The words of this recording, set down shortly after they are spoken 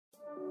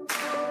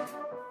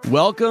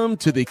Welcome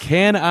to the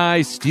Can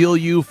I Steal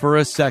You for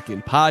a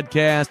Second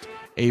podcast,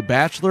 a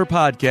Bachelor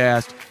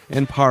podcast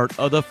and part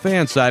of the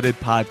Fansided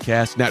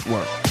Podcast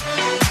Network.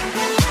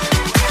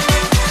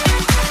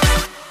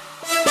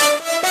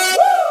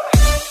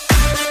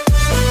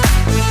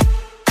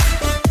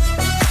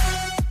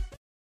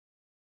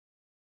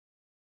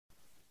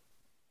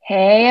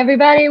 Hey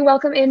everybody,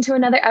 welcome into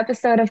another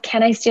episode of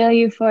Can I Steal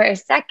You for a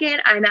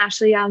Second? I'm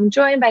Ashley Young,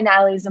 joined by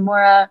Natalie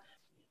Zamora.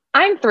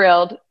 I'm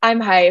thrilled. I'm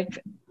hyped.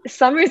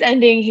 Summer's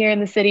ending here in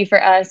the city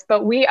for us,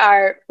 but we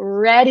are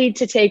ready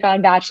to take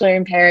on Bachelor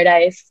in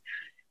Paradise.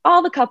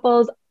 All the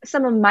couples,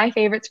 some of my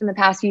favorites from the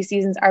past few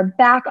seasons, are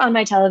back on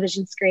my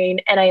television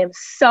screen, and I am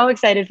so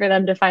excited for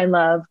them to find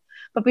love.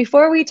 But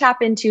before we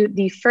tap into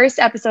the first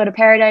episode of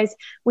Paradise,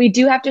 we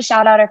do have to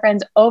shout out our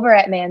friends over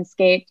at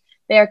Manscaped.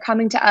 They are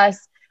coming to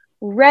us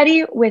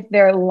ready with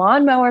their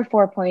Lawnmower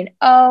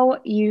 4.0.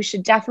 You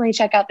should definitely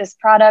check out this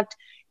product.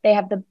 They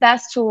have the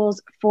best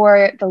tools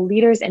for the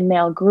leaders in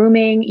male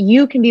grooming.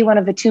 You can be one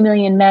of the 2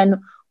 million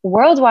men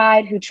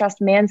worldwide who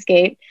trust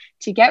Manscaped.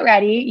 To get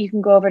ready, you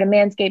can go over to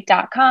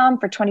manscaped.com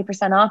for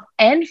 20% off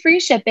and free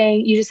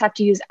shipping. You just have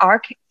to use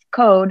our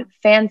code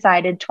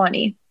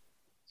FANSIDED20.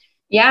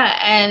 Yeah,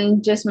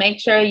 and just make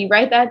sure you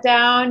write that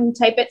down,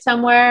 type it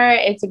somewhere.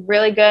 It's a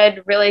really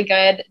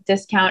good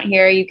discount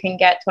here. You can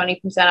get 20%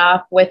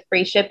 off with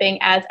free shipping.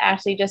 As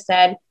Ashley just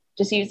said,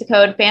 just use the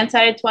code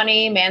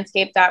FANSIDED20,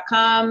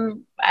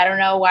 manscaped.com. I don't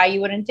know why you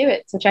wouldn't do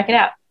it, so check it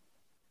out.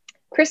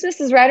 Christmas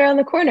is right around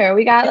the corner.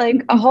 We got like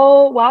a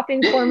whole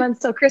whopping 4 months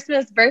till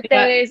Christmas,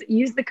 birthdays. Yeah.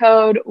 Use the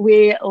code.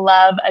 We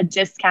love a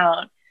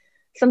discount.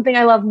 Something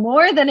I love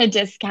more than a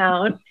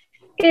discount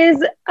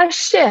is a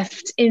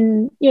shift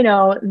in,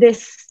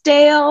 this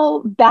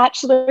stale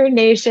Bachelor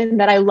Nation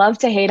that I love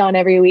to hate on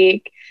every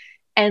week.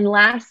 And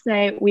last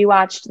night we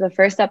watched the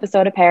first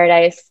episode of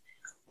Paradise,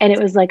 and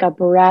it was like a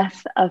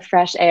breath of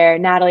fresh air.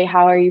 Natalie,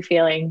 how are you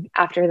feeling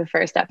after the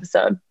first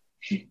episode?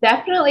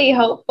 Definitely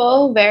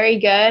hopeful. Very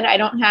good. I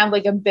don't have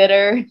like a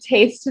bitter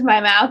taste in my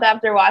mouth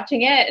after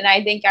watching it. And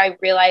I think I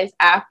realized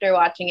after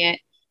watching it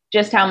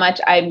just how much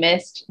I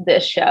missed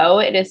this show.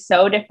 It is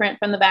so different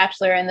from The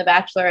Bachelor and The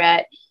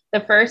Bachelorette.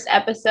 The first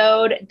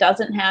episode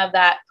doesn't have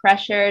that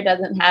pressure,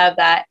 doesn't have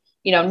that,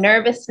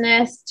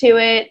 nervousness to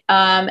it.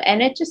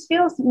 And it just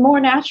feels more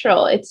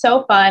natural. It's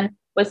so fun.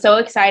 Was so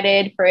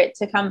excited for it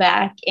to come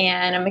back.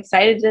 And I'm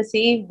excited to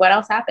see what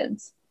else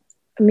happens.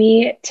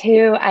 Me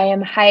too. I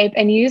am hype.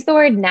 And you use the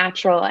word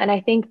natural. And I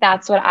think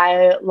that's what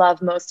I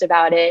love most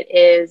about it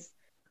is,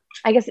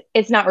 I guess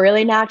it's not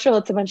really natural.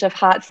 It's a bunch of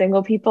hot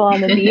single people on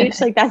the beach.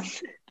 Like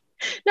that's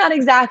not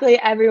exactly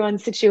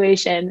everyone's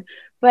situation.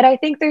 But I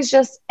think there's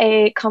just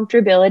a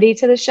comfortability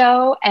to the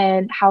show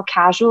and how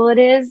casual it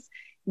is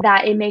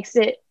that it makes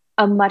it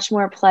a much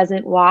more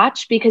pleasant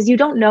watch because you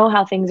don't know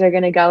how things are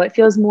going to go. It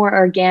feels more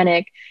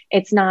organic.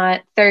 It's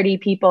not 30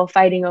 people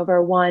fighting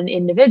over one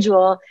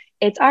individual.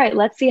 It's all right,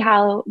 let's see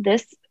how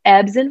this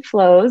ebbs and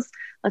flows.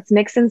 Let's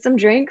mix in some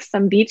drinks,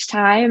 some beach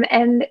time.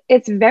 And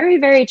it's very,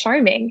 very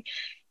charming.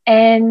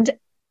 And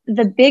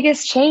the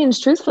biggest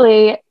change,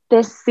 truthfully,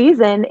 this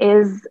season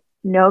is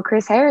no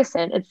Chris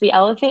Harrison. It's the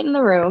elephant in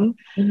the room.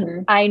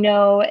 Mm-hmm. I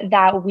know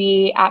that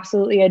we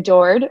absolutely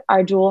adored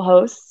our dual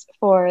hosts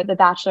for The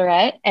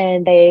Bachelorette,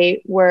 and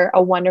they were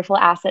a wonderful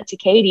asset to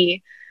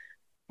Katie.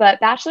 But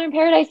Bachelor in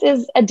Paradise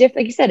is like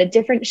you said, a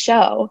different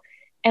show.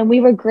 And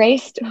we were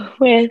graced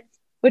with,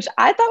 which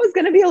I thought was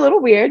going to be a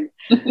little weird,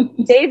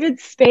 David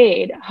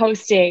Spade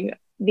hosting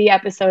the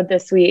episode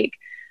this week.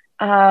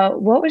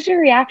 What was your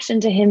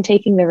reaction to him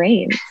taking the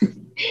reins?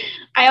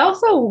 I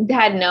also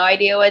had no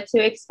idea what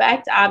to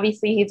expect.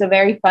 Obviously, he's a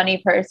very funny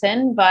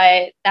person,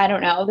 but I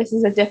don't know. This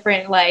is a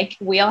different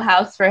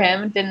wheelhouse for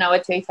him. Didn't know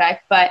what to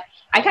expect, but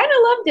I kind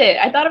of loved it.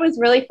 I thought it was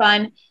really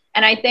fun.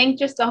 And I think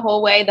just the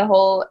whole way the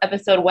whole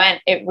episode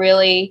went, it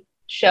really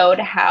showed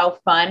how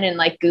fun and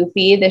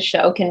goofy the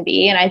show can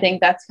be. And I think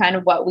that's kind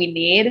of what we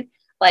need.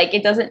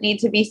 It doesn't need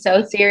to be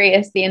so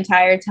serious the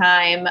entire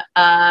time.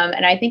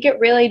 And I think it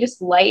really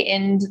just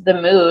lightened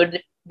the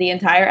mood the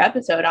entire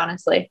episode,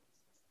 honestly.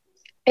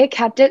 It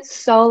kept it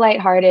so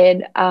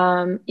lighthearted.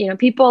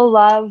 People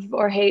love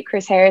or hate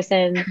Chris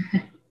Harrison,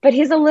 but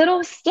he's a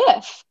little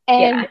stiff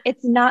and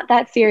It's not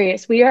that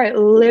serious. We are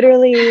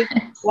literally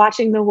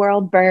watching the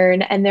world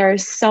burn and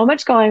there's so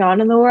much going on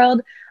in the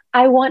world.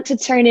 I want to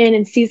turn in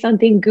and see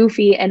something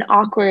goofy and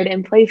awkward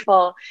and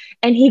playful.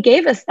 And he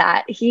gave us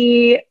that.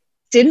 He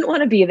didn't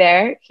want to be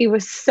there. He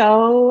was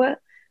so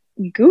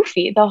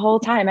goofy the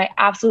whole time. I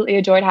absolutely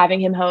adored having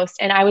him host.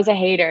 And I was a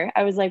hater.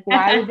 I was like,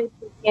 why would they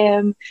pick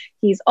him?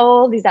 He's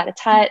old. He's out of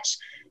touch.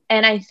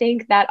 And I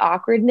think that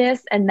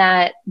awkwardness and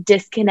that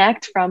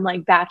disconnect from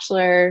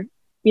Bachelor,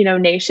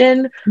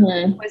 Nation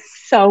was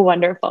so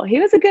wonderful. He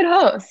was a good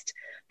host.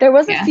 There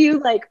was a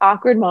few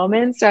awkward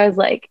moments where I was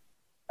like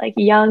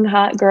young,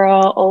 hot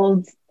girl,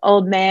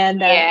 old man.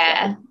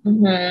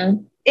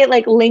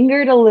 It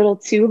lingered a little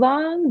too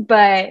long,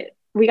 but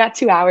we got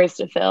 2 hours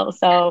to fill.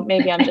 So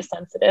maybe I'm just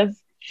sensitive.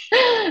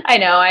 I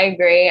know, I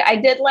agree. I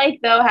did like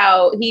though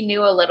how he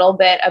knew a little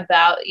bit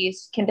about each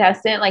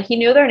contestant. Like he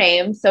knew their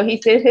names, so he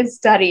did his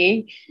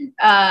study.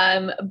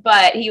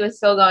 But he was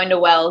still going to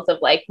wells of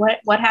like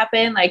what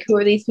happened? Like who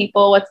are these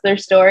people? What's their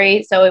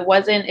story? So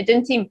it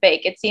didn't seem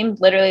fake. It seemed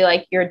literally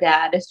like your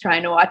dad is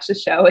trying to watch the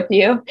show with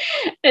you.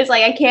 It's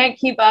like I can't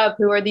keep up.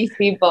 Who are these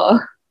people?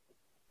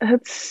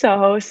 That's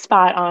so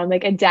spot on,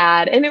 like a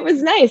dad. And it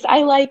was nice. I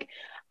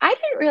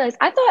didn't realize,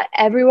 I thought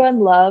everyone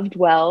loved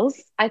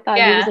Wells. I thought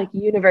he was Yeah. like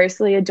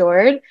universally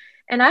adored.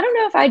 And I don't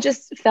know if I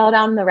just fell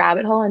down the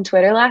rabbit hole on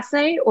Twitter last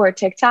night or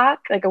TikTok.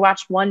 Like I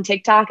watched one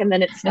TikTok and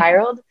then it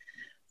spiraled.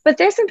 But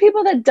there's some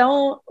people that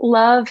don't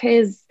love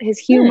his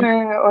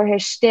humor or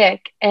his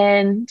shtick.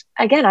 And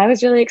again, I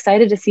was really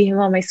excited to see him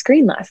on my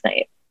screen last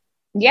night.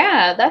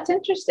 Yeah, that's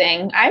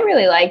interesting. I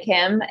really like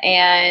him.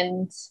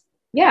 And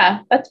yeah,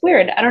 that's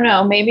weird. I don't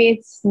know. Maybe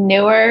it's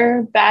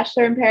newer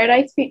Bachelor in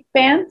Paradise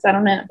fans. I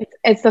don't know.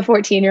 It's the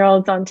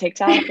 14-year-olds on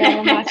TikTok that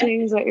I'm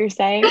watching, is what you're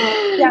saying.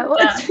 Yeah, well,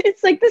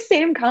 it's like the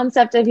same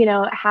concept of,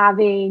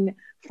 having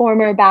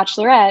former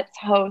bachelorettes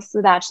host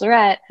The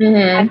Bachelorette.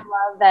 I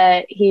love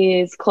that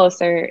he's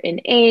closer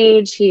in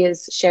age. He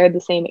has shared the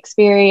same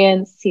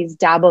experience. He's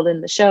dabbled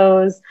in the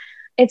shows.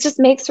 It just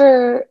makes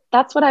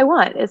that's what I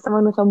want, is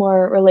someone with a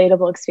more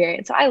relatable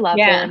experience. So I love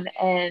him,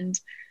 and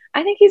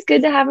I think he's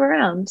good to have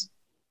around.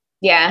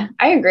 Yeah,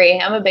 I agree.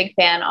 I'm a big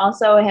fan.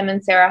 Also, him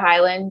and Sarah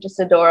Hyland,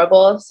 just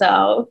adorable.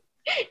 So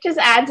just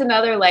adds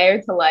another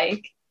layer to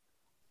like.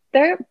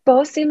 They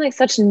both seem like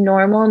such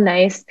normal,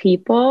 nice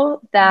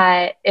people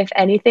that if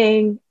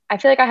anything, I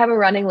feel like I have a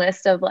running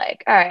list of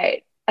like, all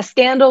right, a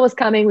scandal was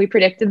coming. We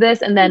predicted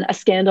this. And then a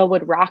scandal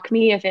would rock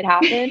me if it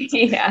happened.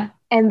 Yeah.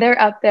 And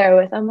they're up there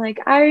with, I'm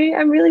like,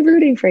 I'm really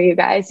rooting for you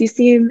guys. You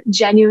seem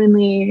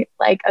genuinely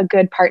like a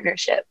good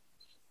partnership.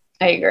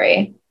 I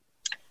agree.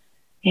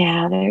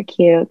 Yeah, they're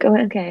cute.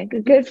 Okay,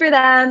 good for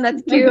them.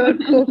 That's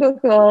cute.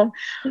 Cool.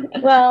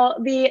 Well,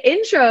 the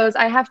intros,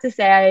 I have to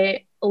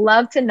say, I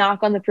love to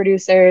knock on the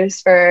producers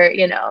for,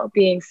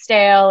 being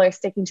stale or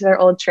sticking to their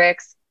old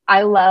tricks.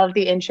 I love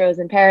the intros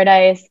in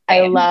Paradise.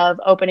 I love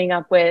opening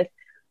up with,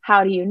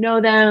 how do you know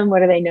them?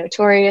 What are they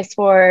notorious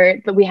for?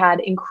 But we had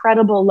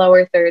incredible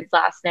lower thirds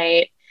last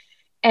night.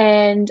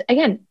 And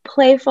again,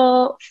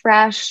 playful,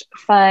 fresh,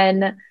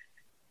 fun.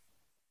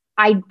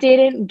 I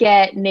didn't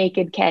get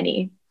Naked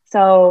Kenny.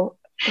 So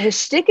his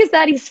shtick is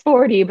that he's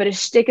 40, but his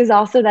shtick is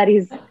also that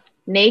he's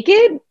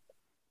naked.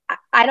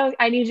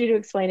 I need you to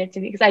explain it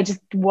to me, because I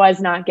just was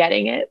not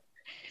getting it.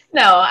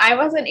 No, I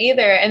wasn't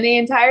either. And the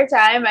entire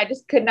time, I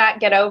just could not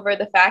get over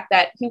the fact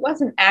that he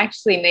wasn't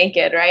actually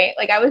naked, right?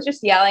 Like I was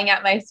just yelling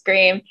at my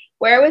screen.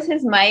 Where was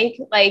his mic?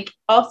 Like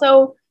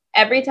also,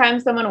 every time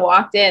someone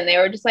walked in, they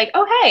were just like,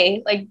 oh,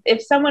 hey, like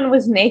if someone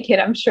was naked,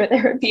 I'm sure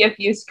there would be a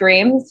few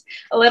screams,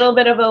 a little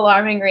bit of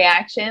alarming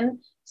reaction.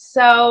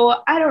 So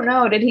I don't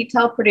know. Did he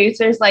tell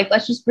producers, like,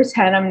 let's just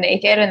pretend I'm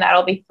naked and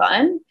that'll be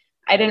fun?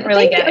 I didn't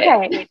really get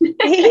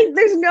it.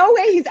 There's no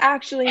way he's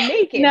actually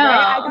naked. No,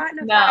 right? I got in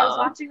a fight. I was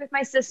watching with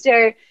my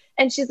sister,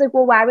 and she's like,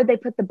 well, why would they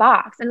put the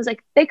box? And I was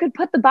like, they could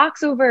put the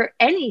box over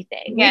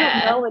anything. Yeah.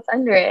 We don't know what's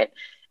under it.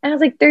 And I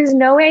was like, there's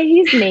no way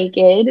he's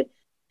naked.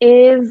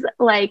 Is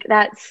like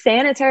that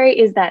sanitary?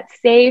 Is that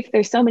safe?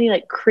 There's so many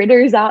like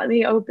critters out in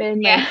the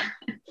open. Yeah.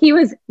 Like, he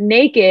was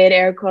naked,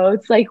 air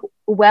quotes, like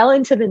well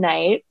into the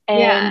night.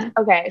 And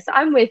okay, so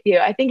I'm with you.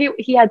 I think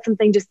he had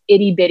something just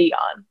itty bitty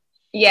on.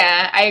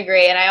 Yeah, I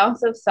agree. And I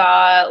also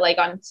saw like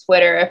on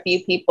Twitter, a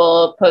few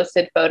people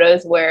posted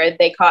photos where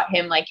they caught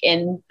him like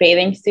in a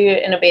bathing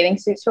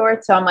suit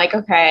short. So I'm like,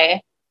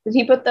 okay, did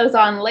he put those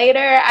on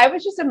later? I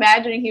was just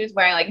imagining he was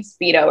wearing like a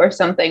Speedo or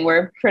something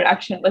where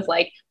production was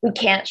like, we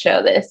can't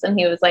show this. And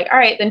he was like, all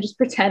right, then just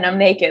pretend I'm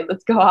naked.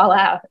 Let's go all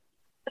out.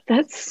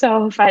 That's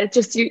so fun. It's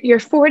just, you're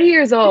 40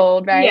 years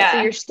old, right? Yeah.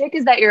 So your shtick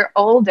is that you're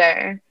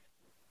older,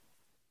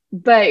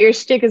 but your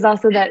shtick is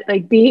also that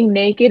like being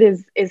naked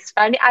is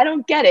funny. I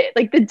don't get it.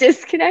 Like the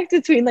disconnect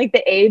between like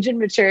the age and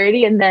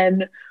maturity and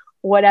then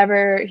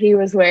whatever he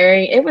was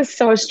wearing. It was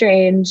so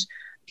strange.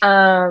 But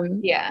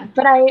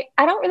I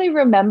don't really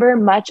remember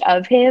much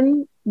of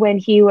him when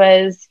he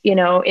was,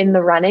 in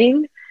the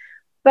running,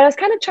 but I was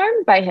kind of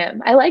charmed by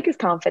him. I like his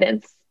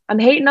confidence. I'm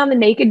hating on the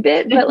naked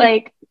bit, but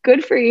like,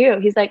 good for you.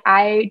 He's like,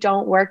 I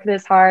don't work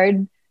this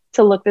hard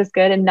to look this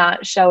good and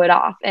not show it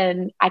off.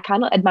 And I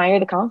kind of admire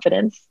the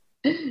confidence.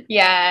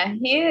 Yeah,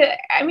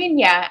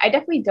 I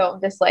definitely don't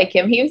dislike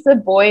him. He was the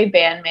boy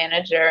band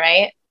manager,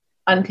 right?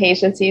 On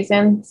Tayshia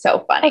season.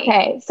 So funny.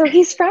 Okay, so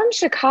he's from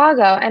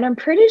Chicago, and I'm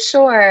pretty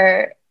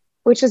sure,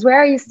 which is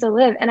where I used to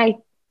live. And I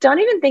don't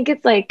even think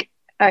it's like,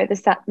 all right,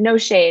 no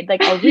shade,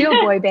 like a real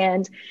boy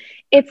band.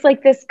 It's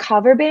like this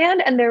cover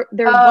band, and they're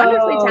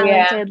wonderfully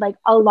talented, like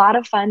a lot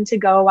of fun to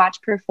go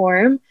watch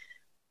perform.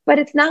 But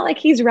it's not like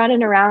he's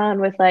running around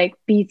with like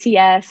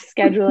BTS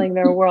scheduling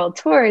their world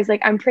tours.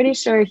 Like I'm pretty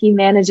sure he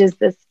manages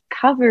this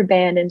cover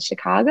band in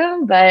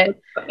Chicago, but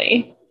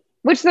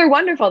which they're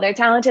wonderful. They're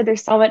talented. They're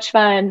so much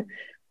fun.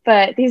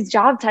 But these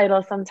job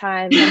titles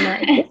sometimes, I'm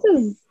like, this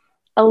is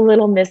a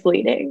little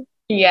misleading.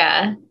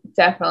 Yeah,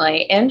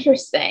 Definitely.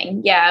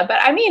 Interesting. Yeah. But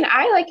I mean,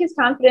 I like his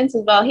confidence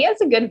as well. He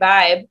has a good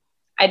vibe.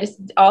 I just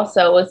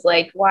also was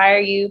like, why are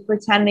you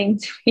pretending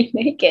to be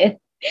naked?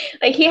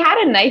 Like, he had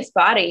a nice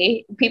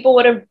body. People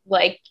would have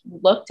like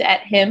looked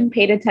at him,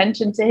 paid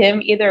attention to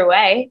him either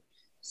way.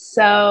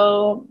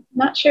 So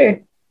not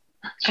sure.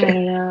 I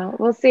don't know.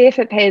 We'll see if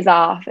it pays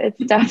off. It's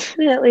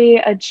definitely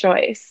a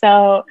choice.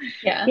 So,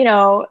 Yeah.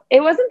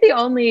 it wasn't the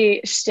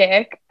only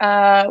shtick.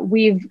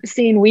 We've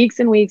seen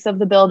weeks and weeks of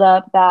the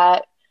buildup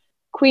that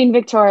Queen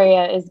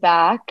Victoria is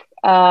back.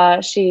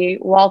 She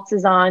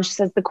waltzes on. She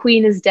says the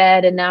queen is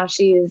dead and now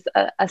she is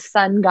a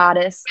sun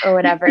goddess or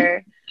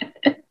whatever.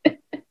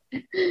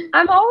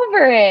 I'm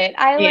over it.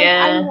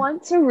 I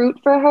want to root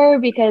for her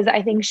because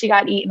I think she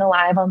got eaten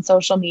alive on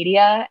social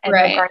media, and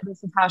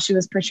regardless of how she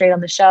was portrayed on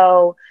the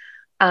show,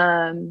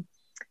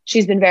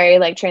 she's been very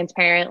like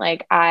transparent.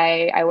 Like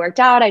I worked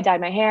out, I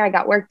dyed my hair, I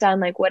got work done,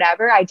 like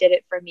whatever. I did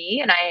it for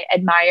me, and I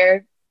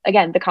admire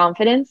again the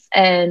confidence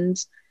and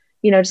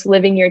just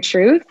living your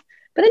truth.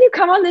 But then you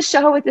come on the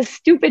show with this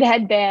stupid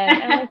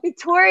headband, and I'm like,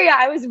 Victoria,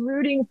 I was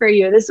rooting for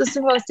you. This was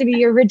supposed to be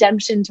your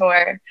redemption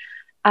tour.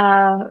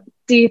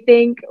 Do you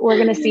think we're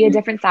going to see a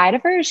different side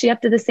of her? Is she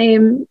up to the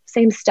same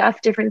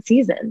stuff, different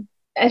season?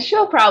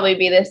 She'll probably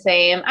be the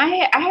same.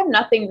 I have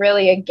nothing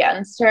really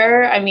against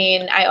her. I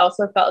mean, I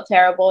also felt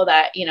terrible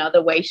that,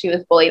 the way she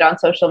was bullied on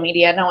social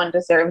media, no one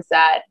deserves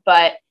that,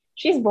 but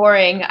she's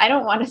boring. I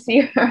don't want to see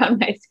her on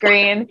my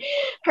screen.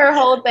 Her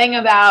whole thing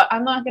about,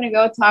 I'm not going to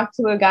go talk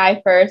to a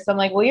guy first. I'm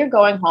like, well, you're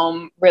going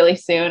home really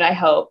soon, I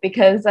hope,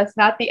 because that's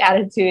not the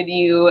attitude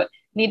you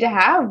need to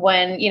have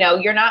when,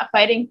 you're not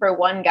fighting for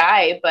one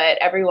guy, but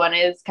everyone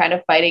is kind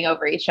of fighting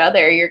over each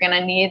other. You're going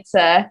to need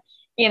to,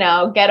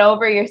 get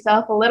over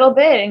yourself a little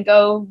bit and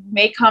go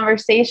make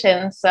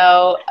conversation.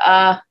 So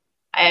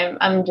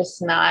I'm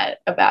just not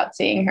about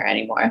seeing her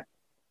anymore.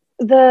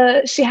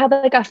 She had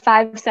like a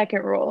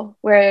 5-second rule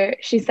where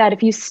she said,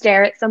 if you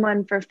stare at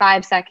someone for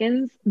 5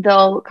 seconds,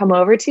 they'll come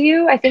over to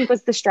you, I think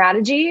was the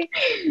strategy.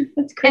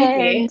 That's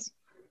creepy. And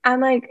I'm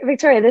like,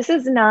 Victoria, this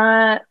is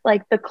not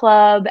like the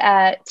club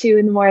at 2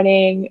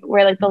 a.m.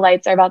 where like the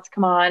lights are about to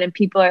come on and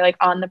people are like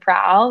on the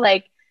prowl.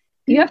 Like,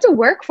 you have to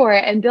work for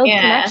it and build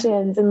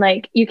connections, and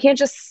like you can't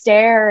just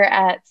stare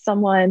at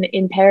someone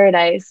in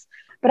paradise.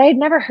 But I had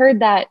never heard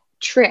that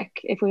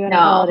trick, if we want to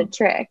call it a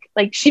trick.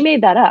 Like, she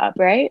made that up,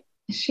 right?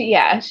 She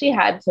had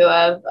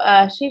to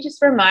have. She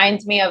just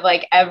reminds me of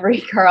like every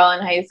girl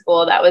in high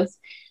school that was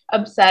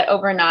upset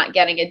over not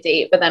getting a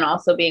date, but then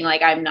also being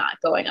like, I'm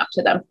not going up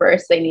to them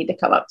first. They need to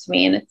come up to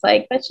me. And it's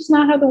like, that's just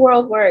not how the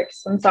world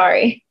works. I'm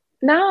sorry.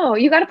 No,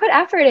 you got to put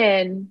effort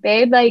in,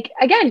 babe. Like,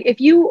 again,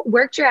 if you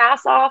worked your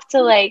ass off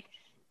to like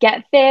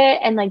get fit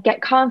and like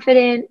get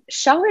confident,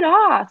 show it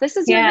off. This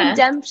is your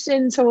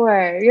redemption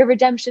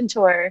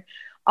tour.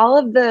 All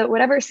of the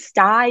whatever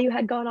sty you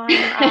had going on in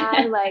your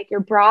eye, like your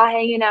bra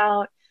hanging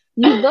out,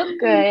 you look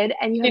good,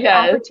 and you have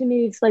the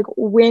opportunity to like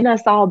win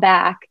us all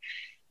back.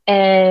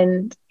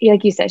 And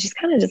like you said, she's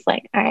kind of just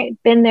like, all right,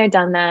 been there,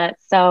 done that.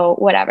 So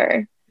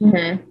whatever.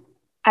 Mm-hmm.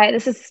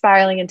 This is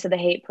spiraling into the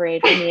hate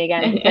parade for me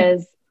again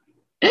because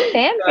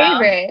fan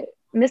favorite,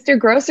 Mr.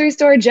 Grocery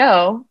Store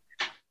Joe.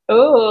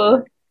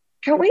 Oh,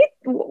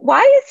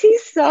 why is he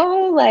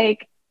so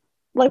like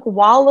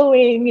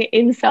wallowing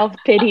in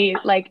self-pity,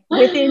 like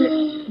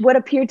within what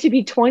appeared to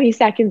be 20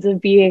 seconds of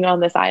being on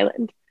this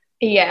island?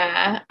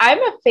 Yeah, I'm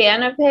a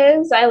fan of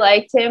his. I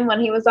liked him when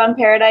he was on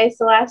Paradise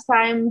the last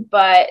time,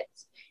 but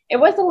it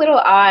was a little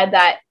odd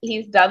that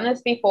he's done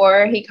this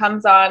before. He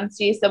comes on,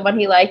 sees someone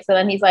he likes, and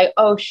then he's like,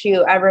 oh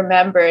shoot, I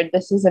remembered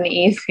this isn't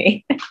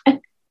easy.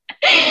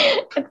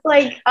 It's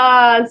like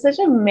such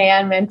a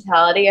man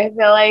mentality. I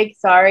feel like,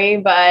 sorry,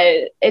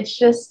 but it's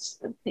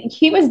just,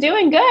 he was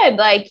doing good.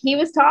 Like, he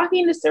was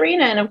talking to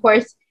Serena, and of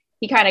course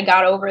he kind of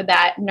got over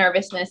that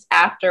nervousness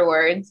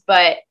afterwards,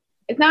 but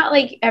it's not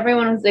like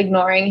everyone was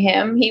ignoring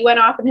him. He went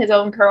off in his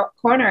own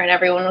corner and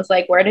everyone was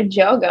like, where did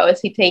Joe go?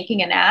 Is he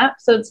taking a nap?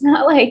 So it's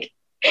not like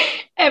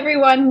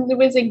everyone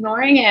was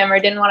ignoring him or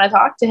didn't want to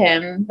talk to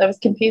him. That was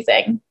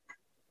confusing.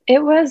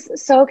 It was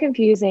so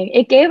confusing.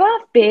 It gave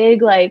off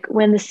big, like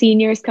when the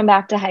seniors come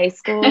back to high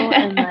school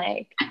and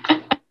like,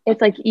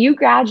 it's like, you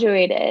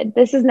graduated.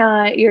 This is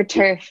not your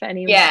turf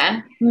anymore.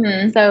 Yeah.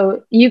 Mm-hmm.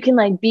 So you can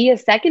like be a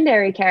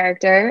secondary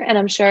character and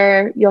I'm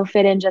sure you'll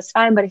fit in just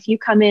fine. But if you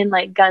come in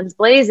like guns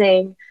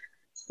blazing,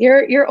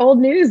 you're old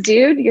news,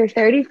 dude. You're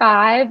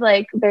 35.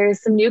 Like,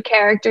 there's some new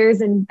characters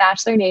in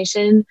Bachelor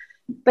Nation,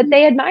 but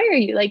they admire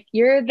you. Like,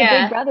 you're the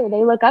big brother.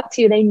 They look up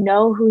to you. They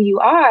know who you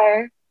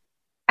are.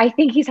 I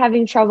think he's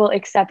having trouble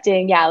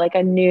accepting, like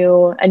a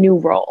new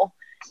role.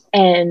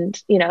 And,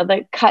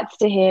 the cuts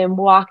to him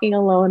walking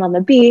alone on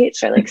the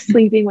beach or like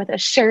sleeping with a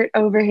shirt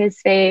over his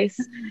face.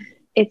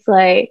 It's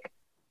like,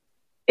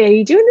 are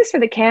you doing this for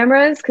the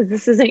cameras? Because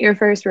this isn't your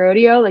first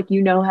rodeo. Like,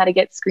 how to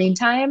get screen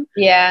time.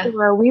 Yeah.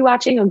 Or are we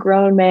watching a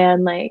grown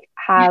man like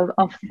have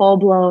a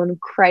full-blown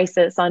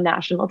crisis on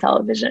national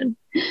television?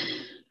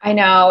 I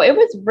know. It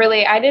was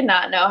really, I did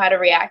not know how to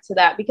react to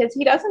that because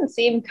he doesn't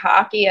seem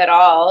cocky at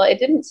all. It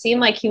didn't seem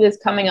like he was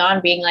coming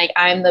on being like,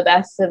 I'm the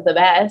best of the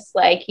best.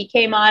 Like he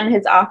came on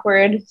his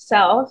awkward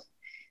self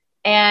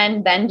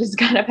and then just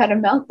kind of had a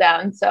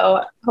meltdown.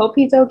 So hope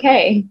he's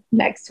okay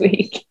next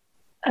week.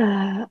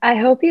 I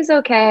hope he's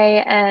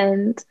okay.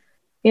 And,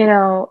 you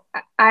know,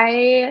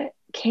 I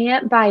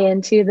can't buy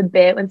into the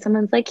bit when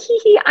someone's like,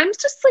 I'm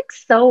just like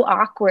so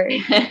awkward.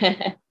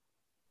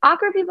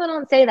 Awkward people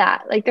don't say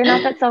that. Like they're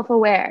not that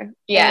self-aware.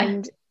 Yeah.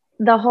 And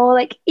the whole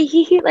like,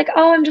 like,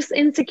 oh, I'm just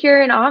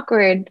insecure and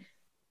awkward.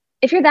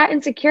 If you're that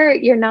insecure,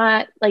 you're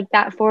not like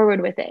that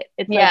forward with it.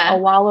 It's like a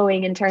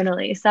wallowing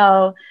internally.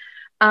 So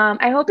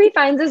I hope he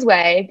finds his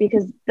way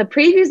because the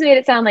previews made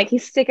it sound like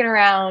he's sticking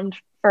around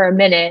for a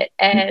minute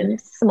and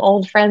some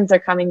old friends are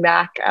coming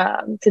back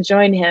to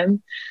join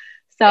him.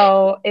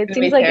 So it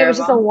seems like it was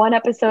just a one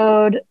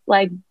episode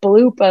like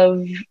bloop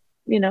of,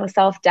 you know,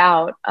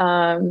 self-doubt.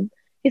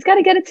 He's got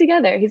to get it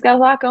together. He's got a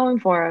lot going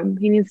for him.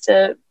 He needs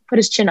to put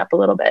hhis chin up a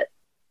little bit.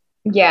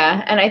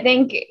 Yeah. And I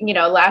think, you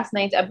know, last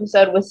night's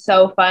episode was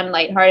so fun,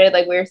 lighthearted.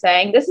 Like we were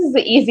saying, this is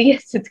the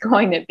easiest it's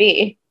going to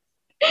be.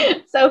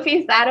 So if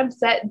he's that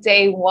upset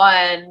day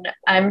one,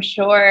 I'm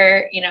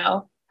sure, you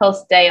know, he'll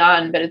stay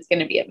on, but it's going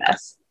to be a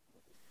mess.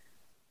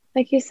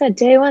 Like you said,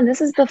 day one,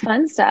 this is the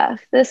fun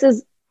stuff. This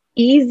is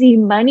easy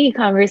money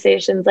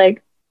conversations.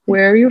 Like,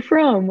 where are you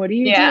from? What do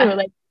you do?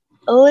 Like,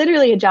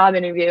 literally a job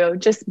interview.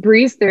 Just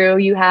breeze through.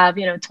 You have,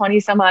 you know, 20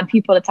 some odd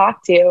people to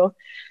talk to.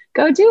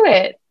 Go do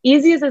it.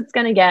 Easy as it's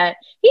going to get.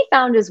 He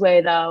found his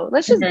way, though.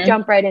 Let's just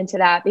jump right into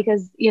that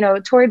because, you know,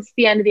 towards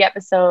the end of the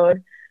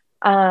episode,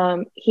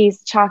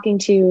 he's talking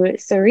to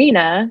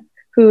Serena,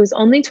 who's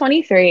only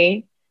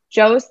 23.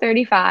 Joe's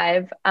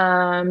 35.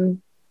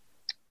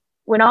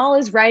 When all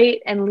is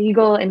right and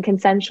legal and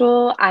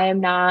consensual, I am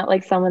not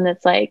like someone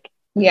that's like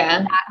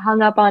that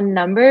hung up on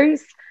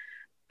numbers.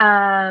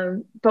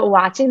 But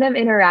watching them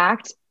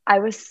interact, I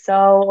was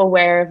so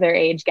aware of their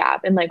age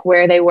gap and like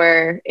where they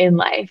were in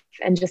life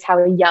and just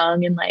how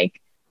young and like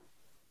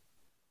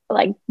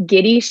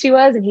giddy she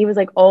was. And he was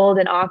like old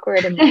and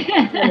awkward and like,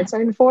 gonna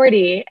turn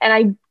 40. And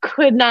I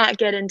could not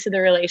get into the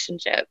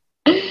relationship.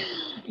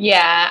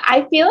 Yeah,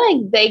 I feel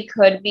like they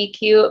could be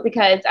cute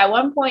because at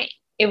one point,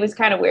 it was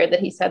kind of weird that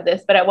he said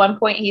this, but at one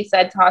point he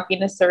said talking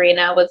to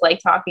Serena was like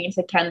talking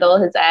to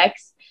Kendall, his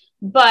ex.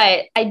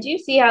 But I do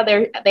see how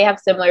they have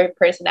similar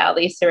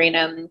personalities,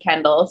 Serena and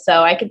Kendall.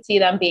 So I could see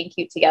them being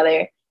cute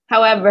together.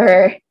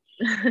 However,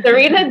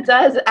 Serena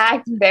does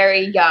act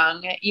very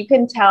young. You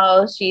can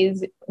tell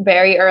she's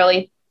very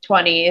early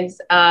 20s.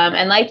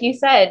 And like you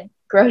said,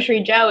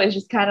 Grocery Joe is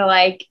just kind of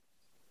like,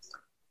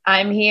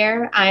 I'm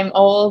here, I'm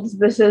old,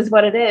 this is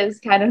what it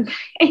is kind of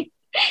thing.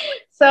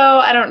 So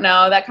I don't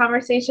know. That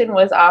conversation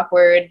was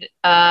awkward.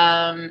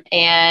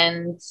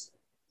 And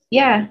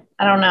yeah,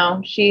 I don't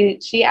know.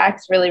 She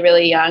acts really,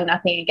 really young.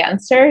 Nothing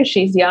against her.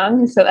 She's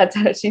young, so that's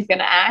how she's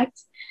gonna act.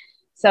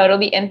 So it'll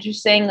be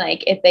interesting,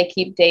 like if they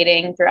keep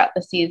dating throughout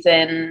the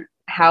season,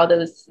 how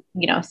those,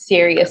 you know,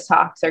 serious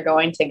talks are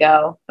going to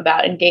go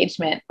about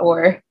engagement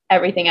or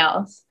everything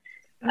else.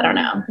 I don't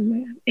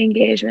know.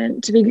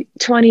 Engagement, to be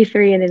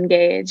 23 and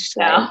engaged.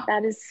 Like,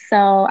 that is so,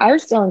 I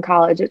was still in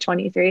college at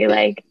 23.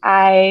 Like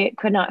I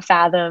could not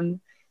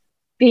fathom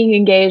being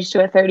engaged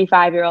to a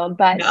 35-year-old,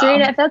 but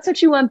Serena, if that's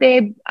what you want,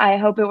 babe, I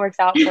hope it works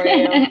out for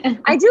you.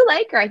 I do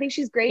like her. I think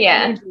she's great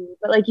energy,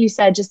 but like you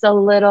said, just a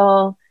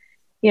little,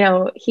 you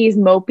know, he's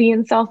mopey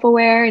and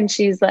self-aware and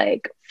she's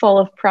like full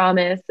of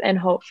promise and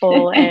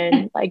hopeful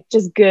and like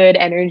just good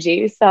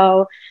energy.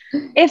 So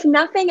if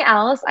nothing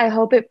else, I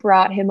hope it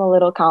brought him a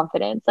little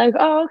confidence. Like,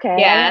 oh,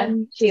 okay,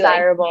 I'm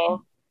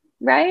desirable,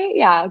 right?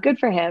 Yeah, good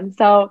for him.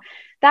 So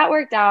that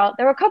worked out.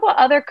 There were a couple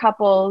other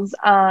couples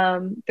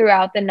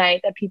throughout the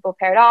night that people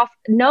paired off.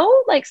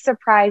 No like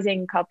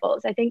surprising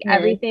couples. I think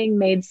everything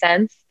made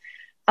sense.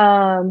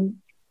 The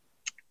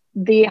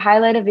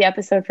highlight of the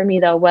episode for me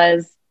though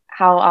was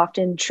how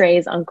often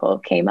Trey's uncle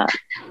came up.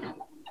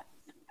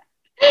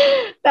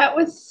 That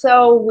was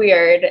so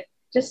weird.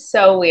 Just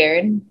so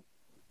weird.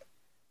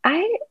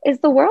 Is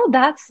the world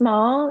that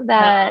small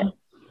that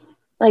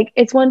like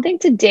it's one thing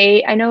to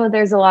date? I know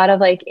there's a lot of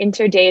like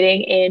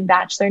interdating in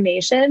Bachelor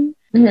Nation,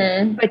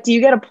 but do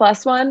you get a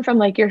plus one from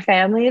like your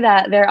family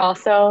that they're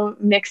also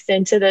mixed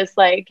into this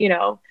like, you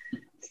know,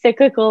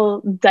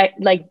 cyclical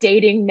like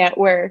dating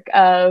network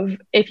of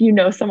if you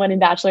know someone in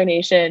Bachelor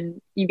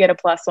Nation, you get a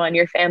plus one,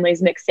 your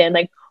family's mixed in.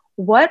 Like,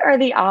 what are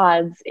the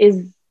odds?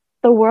 Is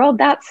the world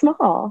that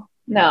small?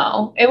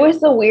 No, it was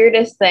the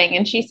weirdest thing.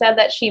 And she said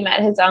that she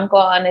met his uncle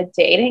on a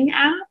dating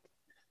app.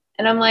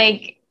 And I'm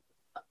like,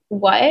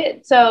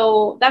 what?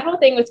 So that whole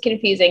thing was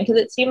confusing because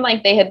it seemed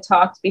like they had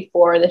talked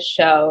before the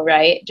show,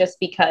 right? Just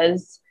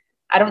because,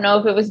 I don't know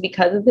if it was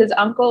because of his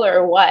uncle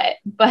or what,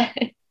 but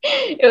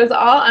it was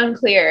all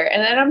unclear.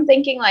 And then I'm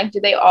thinking like, do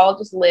they all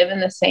just live in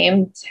the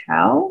same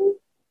town?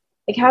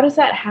 Like, how does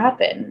that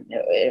happen?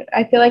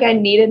 I feel like I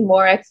needed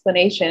more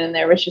explanation and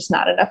there was just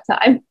not enough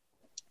time.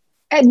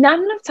 not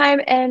enough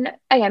time. And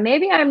again,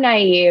 maybe I'm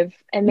naive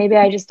and maybe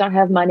I just don't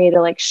have money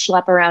to like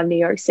schlep around New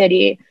York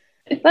City.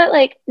 But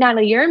like,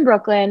 Natalie, you're in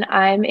Brooklyn,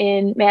 I'm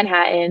in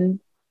Manhattan.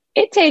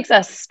 It takes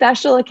a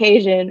special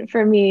occasion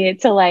for me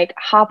to like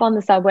hop on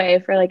the subway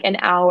for like an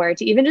hour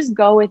to even just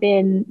go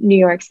within New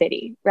York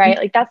City, right?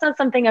 Like, that's not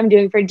something I'm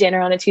doing for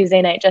dinner on a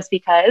Tuesday night just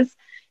because,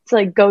 to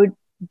like go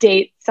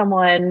date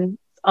someone's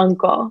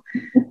uncle.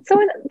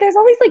 So there's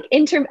always like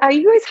are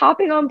you guys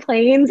hopping on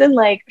planes and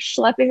like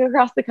schlepping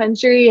across the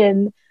country?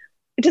 And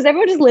does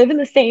everyone just live in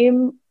the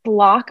same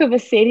block of a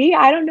city?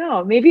 I don't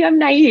know. Maybe I'm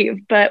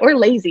naive, or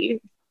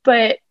lazy,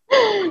 but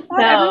I thought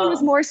everyone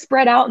was more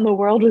spread out and the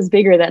world was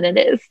bigger than it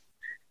is.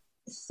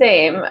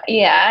 Same.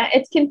 Yeah.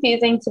 It's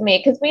confusing to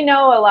me because we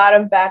know a lot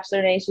of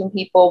Bachelor Nation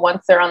people,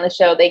 once they're on the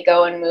show, they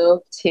go and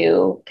move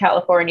to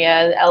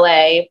California,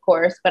 LA, of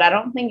course, but I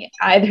don't think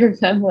either of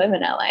them live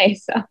in LA.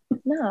 So,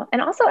 no.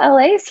 And also,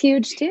 LA is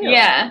huge too.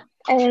 Yeah.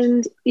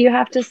 And you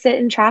have to sit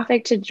in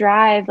traffic to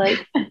drive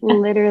like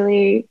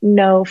literally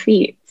no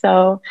feet.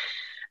 So,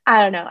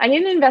 I don't know. I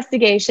need an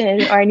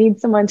investigation, or I need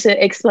someone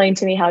to explain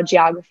to me how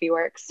geography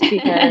works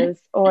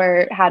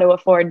or how to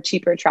afford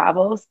cheaper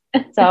travels.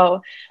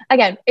 So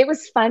again, it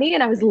was funny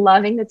and I was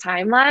loving the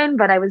timeline,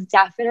 but I was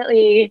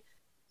definitely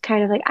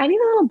kind of like, I need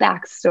a little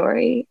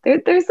backstory.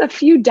 There's a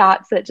few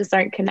dots that just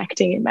aren't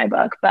connecting in my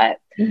book, but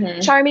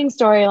charming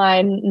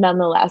storyline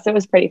nonetheless. It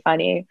was pretty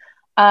funny.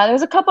 There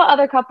was a couple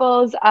other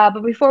couples, but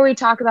before we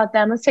talk about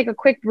them, let's take a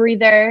quick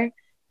breather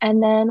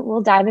and then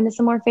we'll dive into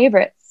some more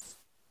favorites.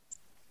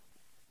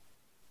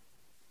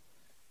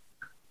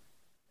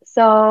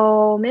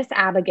 So Miss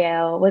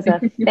Abigail was a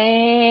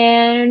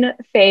fan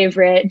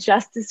favorite,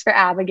 Justice for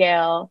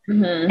Abigail.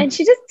 And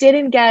she just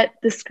didn't get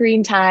the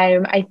screen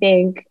time I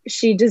think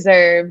she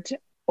deserved,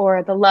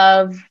 or the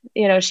love,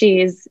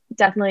 she's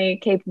definitely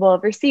capable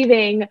of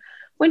receiving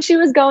when she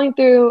was going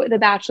through The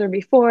Bachelor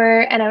before.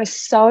 And I was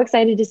so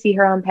excited to see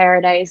her on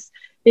Paradise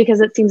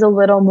because it seems a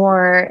little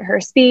more her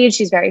speed.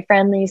 She's very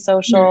friendly,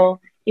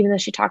 social, even though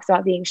she talks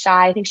about being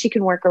shy. I think she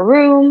can work a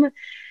room.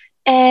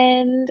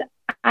 And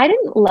I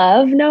didn't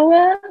love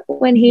Noah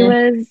when he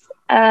was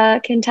a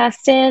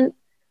contestant,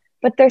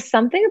 but there's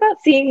something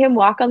about seeing him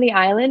walk on the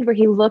island where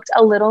he looked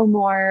a little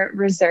more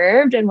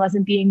reserved and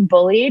wasn't being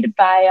bullied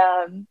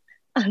by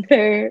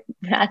other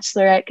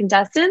Bachelorette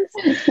contestants.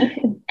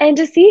 And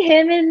to see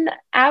him and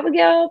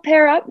Abigail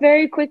pair up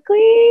very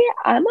quickly,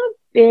 I'm a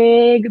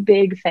big,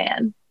 big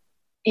fan.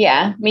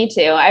 Yeah, me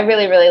too. I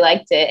really, really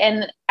liked it.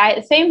 And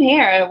same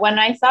here. When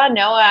I saw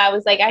Noah, I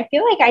was like, I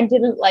feel like I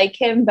didn't like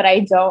him, but I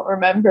don't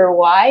remember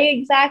why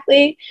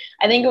exactly.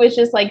 I think it was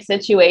just like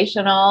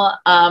situational.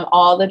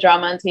 All the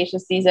drama on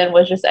Tayshia's season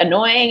was just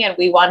annoying and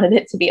we wanted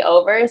it to be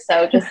over.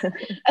 So just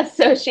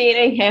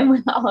associating him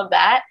with all of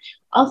that.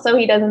 Also,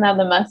 he doesn't have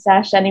the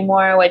mustache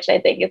anymore, which I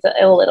think is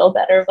a little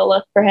better of a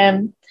look for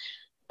him.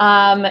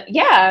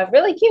 Yeah,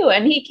 really cute.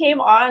 And he came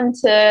on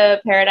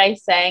to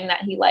Paradise saying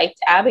that he liked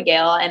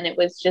Abigail, and it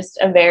was just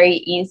a very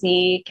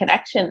easy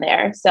connection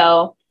there.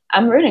 So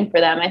I'm rooting for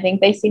them. I think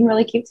they seem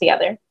really cute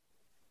together.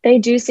 They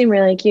do seem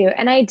really cute.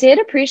 And I did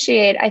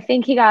appreciate, I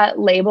think he got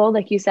labeled,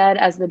 like you said,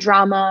 as the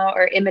drama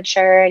or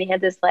immature. And he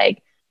had this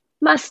like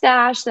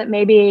mustache that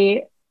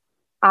maybe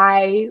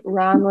I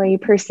wrongly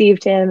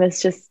perceived him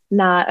as just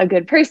not a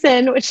good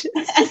person, which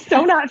is just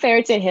so not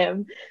fair to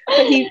him.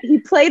 But he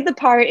played the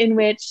part in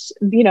which,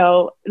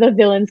 the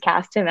villains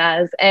cast him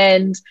as.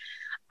 And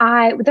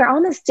they're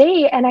on this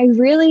date, and I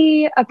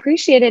really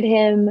appreciated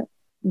him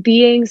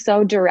being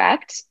so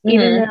direct,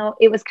 even though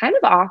it was kind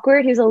of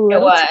awkward. He was a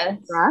little too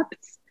abrupt.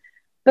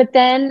 But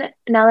then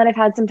now that I've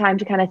had some time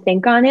to kind of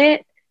think on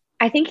it,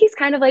 I think he's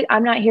kind of like,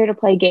 I'm not here to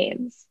play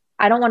games.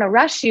 I don't want to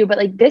rush you, but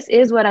like, this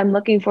is what I'm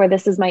looking for.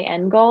 This is my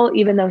end goal,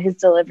 even though his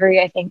delivery,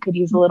 I think, could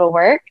use a little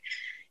work.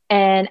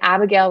 And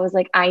Abigail was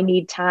like, I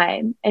need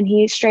time. And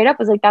he straight up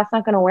was like, that's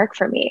not going to work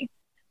for me,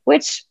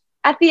 which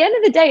at the end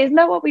of the day, isn't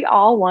that what we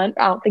all want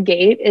out the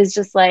gate, is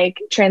just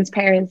like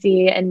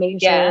transparency and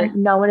making sure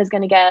no one is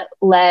going to get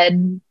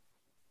led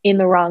in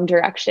the wrong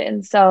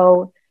direction.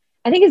 So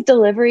I think his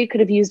delivery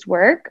could have used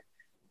work.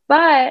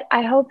 But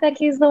I hope that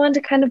he's the one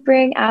to kind of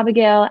bring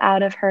Abigail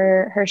out of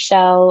her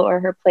shell or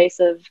her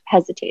place of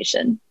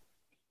hesitation.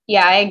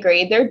 Yeah, I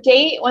agree. Their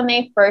date, when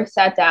they first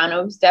sat down,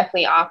 it was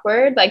definitely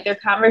awkward. Like, their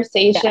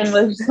conversation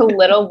was just a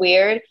little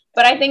weird,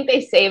 but I think they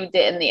saved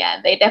it in the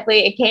end.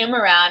 It came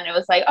around. It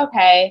was like,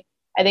 okay,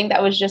 I think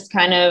that was just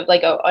kind of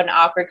like an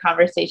awkward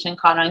conversation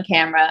caught on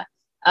camera.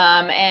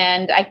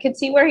 And I could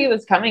see where he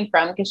was coming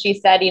from, because she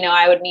said,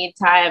 I would need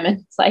time. And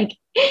it's like,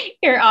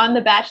 you're on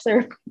the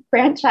Bachelor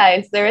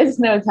franchise. There is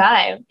no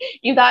time.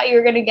 You thought you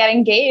were going to get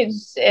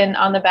engaged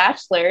on the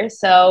Bachelor.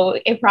 So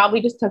it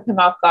probably just took him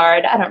off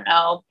guard. I don't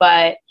know.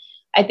 But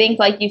I think,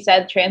 like you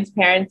said,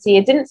 transparency,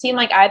 it didn't seem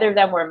like either of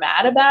them were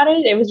mad about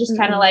it. It was just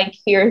kind of like,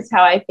 here's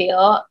how I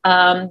feel.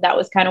 That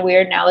was kind of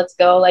weird. Now let's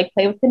go like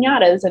play with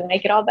piñatas and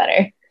make it all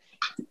better.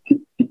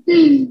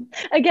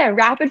 Again,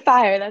 rapid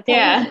fire. That's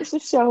how the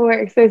show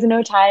works. There's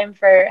no time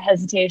for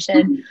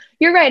hesitation.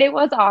 You're right. It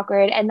was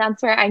awkward. And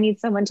that's where I need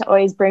someone to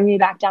always bring me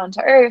back down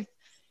to earth.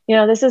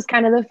 this is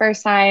kind of the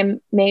first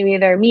time maybe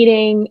they're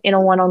meeting in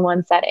a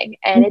one-on-one setting.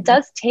 And it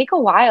does take a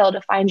while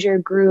to find your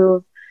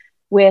groove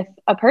with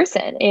a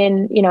person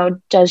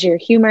in, does your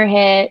humor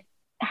hit,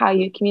 how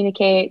you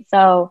communicate.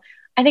 So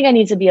I think I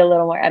need to be a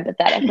little more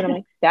empathetic. But I'm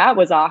like, that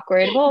was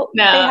awkward. Well,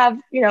 No.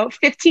 They have,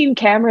 15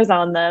 cameras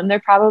on them. They're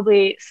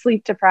probably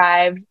sleep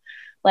deprived,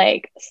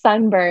 like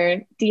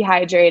sunburned,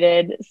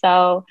 dehydrated.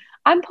 So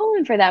I'm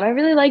pulling for them. I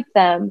really like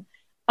them.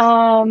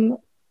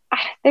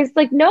 There's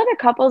like no other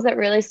couples that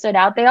really stood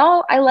out.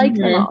 I liked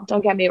them all.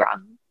 Don't get me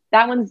wrong.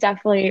 That one's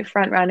definitely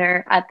front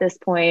runner at this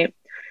point.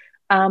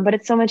 But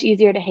it's so much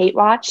easier to hate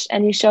watch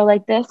any show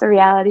like this, or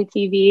reality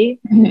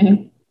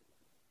TV.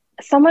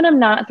 Someone I'm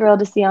not thrilled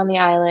to see on the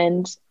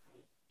island,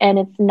 and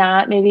it's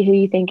not maybe who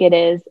you think it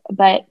is,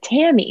 but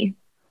Tammy.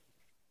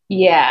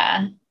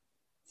 Yeah.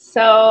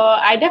 So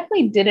I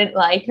definitely didn't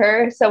like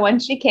her. So when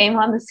she came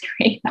on the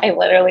screen, I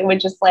literally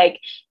was just like,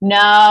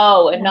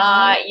 no,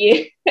 not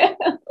you.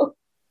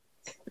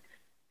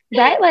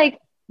 Right? Like,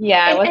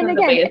 yeah, I wasn't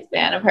the biggest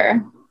fan of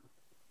her.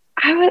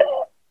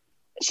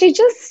 She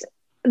just,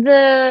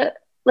 the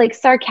like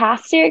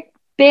sarcastic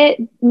bit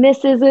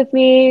misses with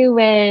me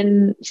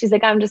when she's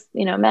like, I'm just,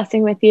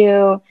 messing with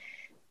you.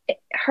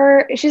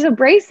 She's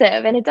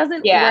abrasive, and it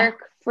doesn't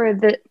work for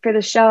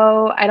the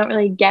show. I don't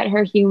really get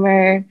her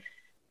humor.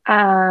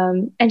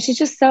 And she's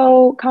just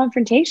so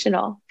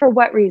confrontational. For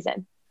what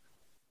reason?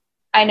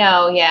 I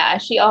know, yeah.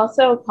 She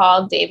also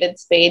called David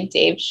Spade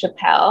Dave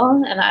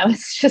Chappelle, and I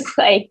was just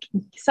like,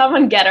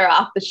 someone get her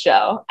off the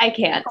show. I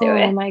can't do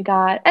it. Oh my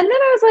God. And then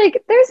I was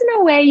like, there's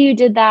no way you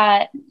did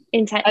that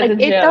intent. Like,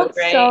 it felt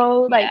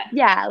so like,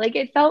 like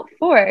it felt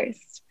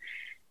forced.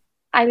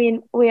 I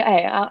mean,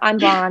 I'm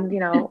blonde,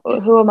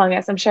 who among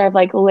us? I'm sure I've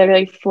like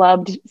literally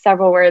flubbed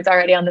several words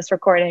already on this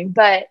recording,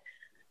 but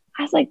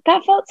I was like,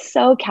 that felt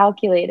so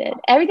calculated.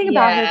 Everything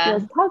about her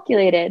feels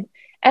calculated.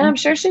 And I'm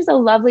sure she's a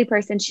lovely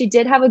person. She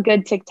did have a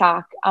good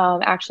TikTok,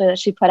 actually, that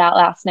she put out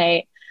last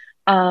night.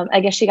 I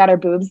guess she got her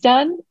boobs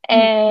done,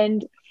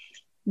 and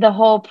the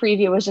whole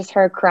preview was just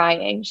her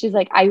crying. She's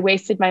like, I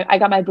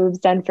got my boobs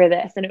done for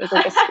this. And it was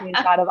like a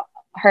screenshot of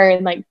her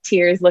in like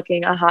tears,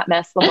 looking a hot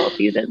mess the whole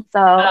season. So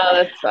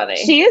that's funny.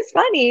 She is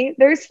funny.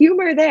 There's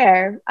humor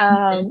there.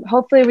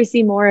 Hopefully we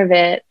see more of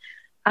it.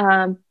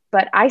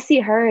 But I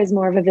see her as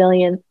more of a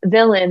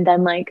villain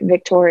than like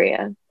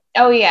Victoria.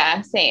 Oh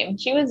yeah, same.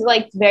 She was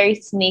like very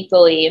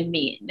sneakily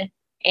mean,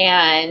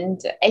 and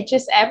it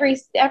just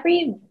every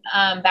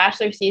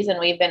Bachelor season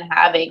we've been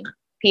having,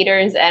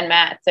 Peters and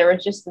Matt, there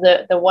was just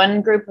the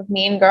one group of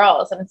mean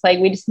girls, and it's like,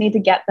 we just need to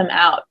get them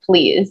out,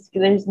 please.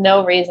 There's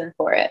no reason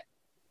for it.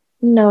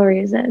 No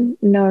reason.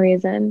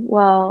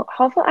 Well,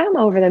 hopefully I'm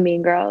over the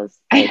mean girls.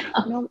 Like,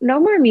 no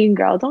more mean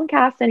girl. Don't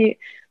cast any,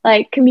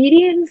 like,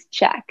 comedians,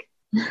 check.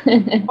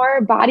 Or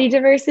body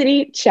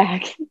diversity,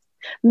 check.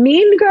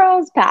 Mean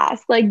girls,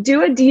 pass. Like,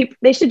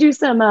 they should do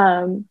some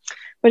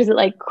what is it,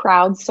 like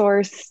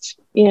crowdsourced,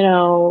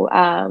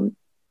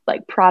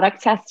 like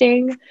product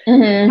testing.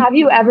 Have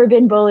you ever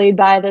been bullied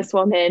by this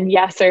woman?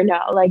 Yes or no?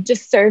 Like,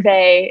 just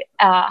survey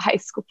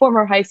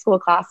former high school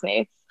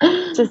classmates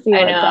to see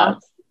what it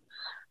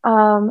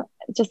does.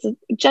 Just a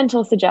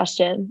gentle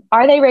suggestion.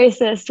 Are they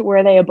racist?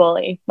 Were they a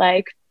bully?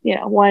 Like,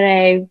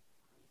 1A,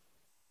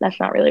 that's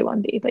not really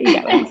 1B, but you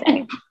get what I'm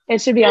saying.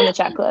 It should be on the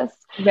checklist.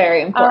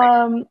 Very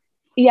important.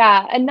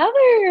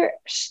 Another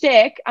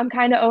shtick I'm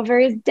kind of over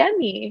is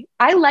Demi.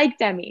 I like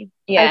Demi.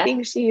 I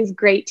think she's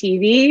great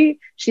TV.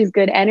 She's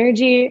good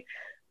energy.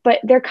 But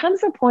there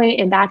comes a point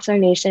in Bachelor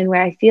Nation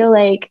where I feel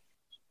like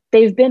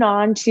they've been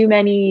on too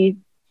many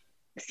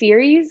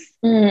series,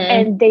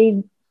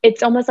 and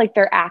it's almost like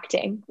they're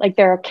acting, like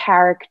they're a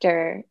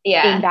character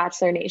in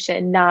Bachelor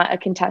Nation, not a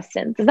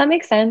contestant. Does that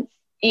make sense?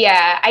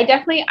 Yeah,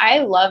 I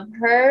love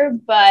her,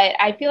 but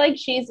I feel like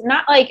she's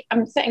not like,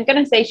 I'm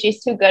going to say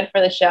she's too good for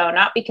the show,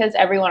 not because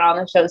everyone on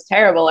the show is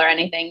terrible or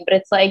anything, but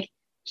it's like,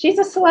 she's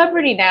a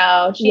celebrity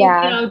now. She's,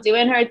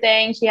 doing her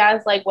thing. She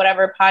has like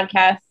whatever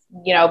podcasts,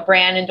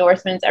 brand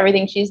endorsements,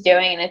 everything she's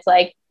doing. And it's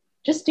like,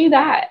 just do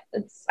that.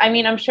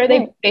 I'm sure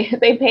they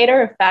paid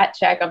her a fat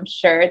check, I'm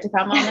sure, to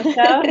come on the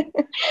show.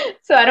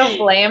 So I don't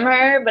blame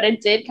her, but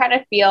it did kind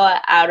of feel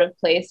out of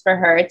place for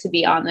her to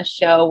be on the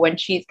show when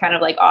she's kind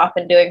of like off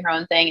and doing her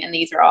own thing. And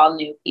these are all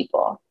new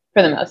people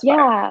for the most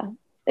part.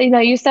 Yeah.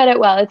 You said it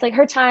well. It's like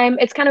her time,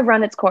 it's kind of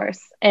run its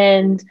course.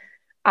 And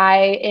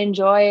I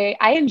enjoy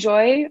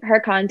her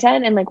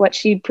content and like what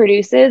she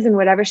produces and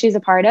whatever she's a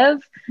part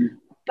of.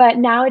 But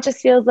now it just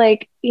feels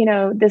like,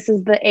 this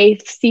is the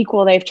 8th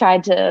sequel they've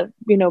tried to,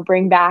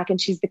 bring back, and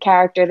she's the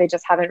character they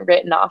just haven't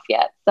written off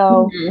yet.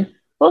 So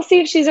we'll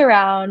see if she's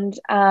around.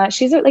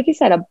 She's, like you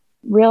said, a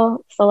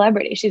real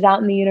celebrity. She's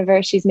out in the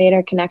universe. She's made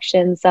her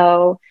connection.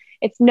 So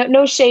it's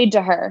no shade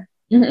to her.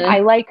 I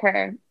like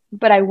her,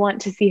 but I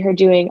want to see her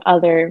doing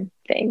other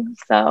things.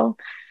 So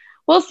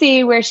we'll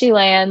see where she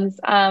lands.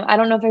 I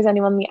don't know if there's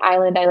anyone on the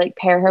island I like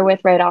pair her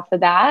with right off the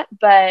bat,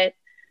 but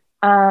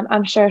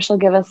I'm sure she'll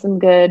give us some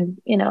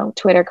good,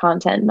 Twitter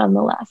content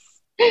nonetheless.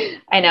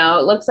 I know.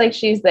 It looks like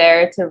she's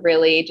there to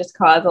really just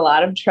cause a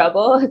lot of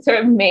trouble. It's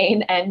her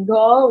main end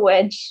goal,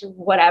 which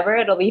whatever,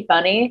 it'll be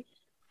funny.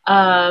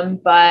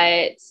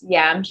 But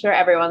yeah, I'm sure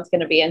everyone's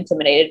going to be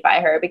intimidated by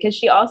her because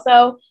she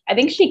also, I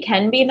think she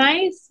can be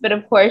nice, but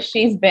of course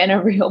she's been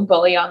a real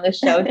bully on the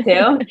show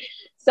too.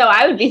 So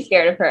I would be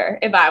scared of her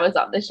if I was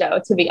on the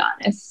show, to be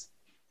honest.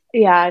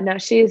 Yeah, no,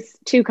 she's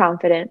too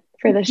confident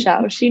for the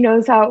show. She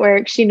knows how it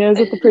works. She knows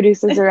what the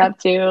producers are up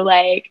to.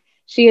 Like,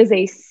 she is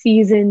a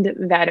seasoned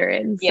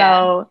veteran.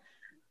 Yeah.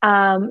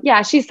 So,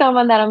 yeah, she's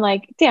someone that I'm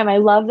like, damn, I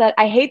love that.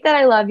 I hate that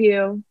I love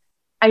you.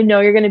 I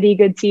know you're going to be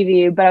good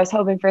TV, but I was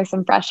hoping for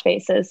some fresh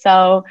faces.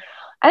 So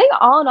I think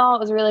all in all, it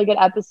was a really good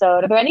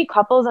episode. Are there any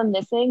couples I'm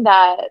missing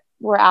that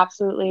were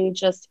absolutely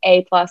just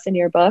A+ in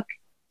your book?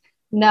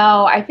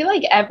 No, I feel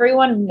like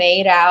everyone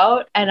made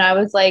out, and I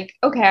was like,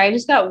 okay, I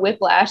just got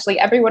whiplash. Like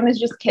everyone is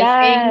just kissing,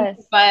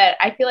 Yes. but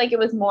I feel like it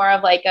was more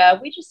of like a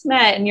we just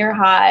met and you're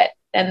hot,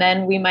 and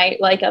then we might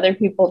like other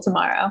people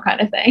tomorrow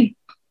kind of thing.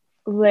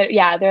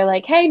 Yeah, they're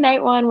like, hey,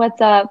 night one, what's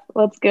up?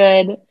 What's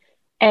good?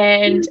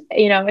 And,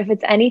 if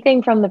it's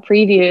anything from the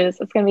previews,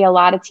 it's going to be a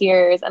lot of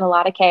tears and a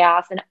lot of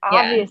chaos and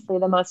obviously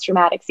the most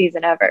dramatic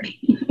season ever.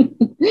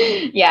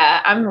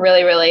 Yeah, I'm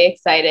really, really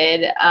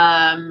excited.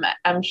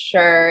 I'm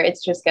sure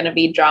it's just going to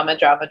be drama,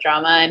 drama,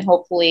 drama, and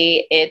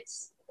hopefully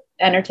it's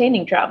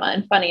entertaining drama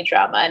and funny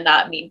drama and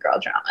not mean girl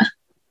drama.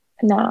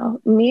 No,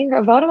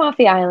 vote them off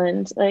the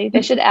island. Like,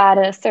 they should add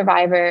a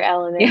survivor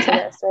element to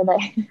this where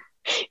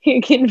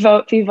you can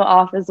vote people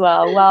off as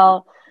well.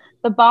 Well,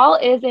 the ball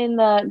is in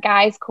the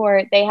guys'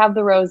 court. They have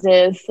the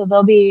roses, so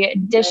they'll be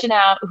dishing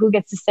out who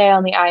gets to stay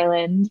on the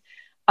island.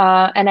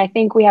 And I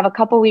think we have a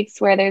couple weeks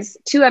where there's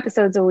 2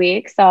 episodes a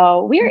week.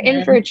 So we are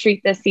in for a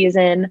treat this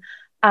season.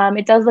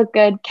 It does look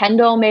good.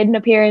 Kendall made an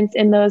appearance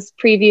in those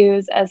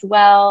previews as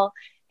well.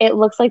 It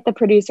looks like the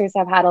producers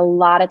have had a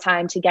lot of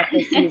time to get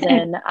this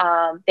season.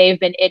 They've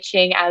been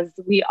itching, as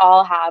we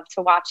all have,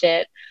 to watch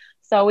it.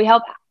 So we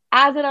hope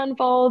as it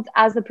unfolds,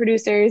 as the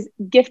producers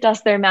gift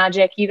us their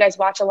magic, you guys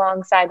watch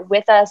alongside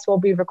with us. We'll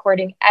be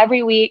recording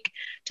every week,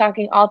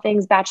 talking all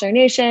things Bachelor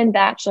Nation,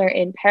 Bachelor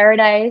in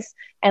Paradise,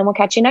 and we'll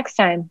catch you next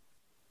time.